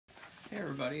Hey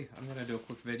everybody, I'm going to do a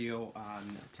quick video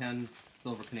on 10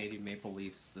 silver Canadian maple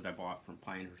leafs that I bought from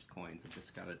Pine Hurst Coins. I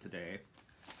just got it today.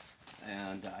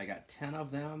 And I got 10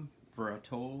 of them for a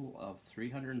total of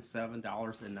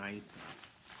 $307.09.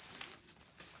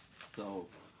 So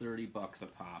 30 bucks a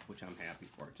pop, which I'm happy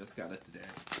for. Just got it today.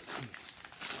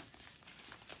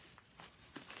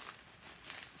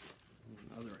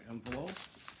 Another envelope.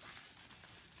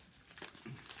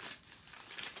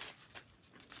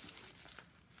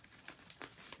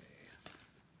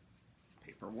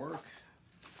 Paperwork.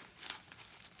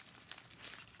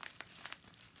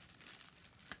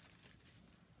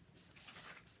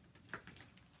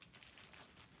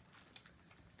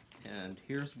 And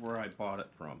here's where I bought it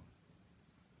from.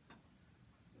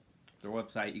 Their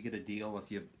website, you get a deal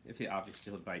if you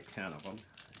obviously buy 10 of them,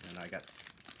 and I got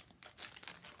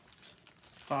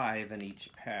 5 in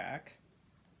each pack.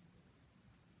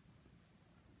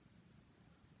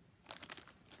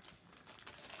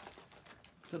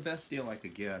 It's the best deal I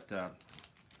could get.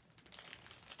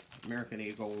 American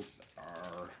Eagles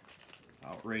are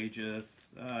outrageous.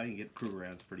 You can get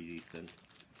Krugerrands pretty decent.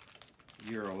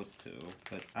 Euros too,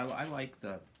 but I like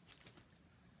the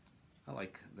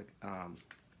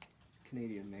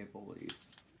Canadian maple leaves.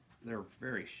 They're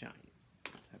very shiny.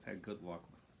 I've had good luck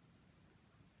with them.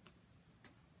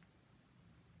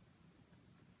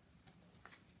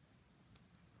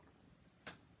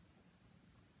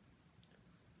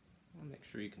 I'll make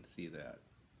sure you can see that.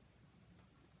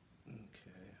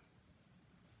 Okay.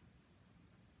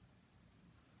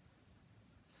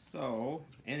 So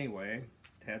anyway,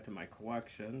 to add to my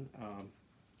collection,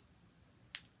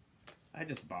 I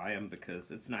just buy them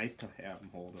because it's nice to have them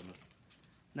hold them.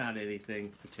 It's not anything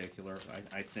particular.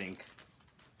 I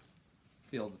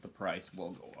feel that the price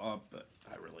will go up, but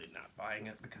I'm really not buying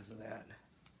it because of that.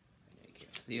 You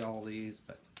can't see all these,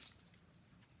 but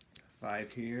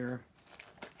 5 here.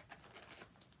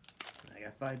 I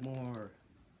got 5 more.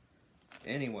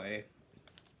 Anyway,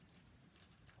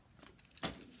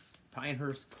 Pine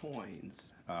Hurst coins.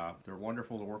 They're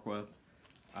wonderful to work with.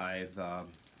 I've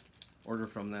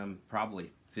ordered from them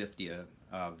probably 50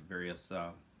 various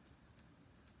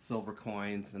silver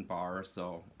coins and bars,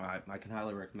 so I can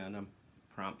highly recommend them.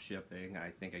 Prompt shipping. I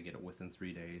think I get it within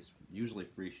 3 days, usually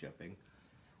free shipping.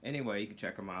 Anyway, you can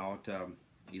check them out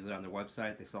either on their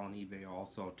website. They sell on eBay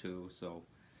also too. So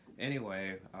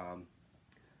anyway, I'm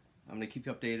going to keep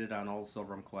you updated on all the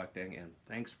silver I'm collecting, and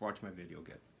thanks for watching my video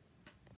again.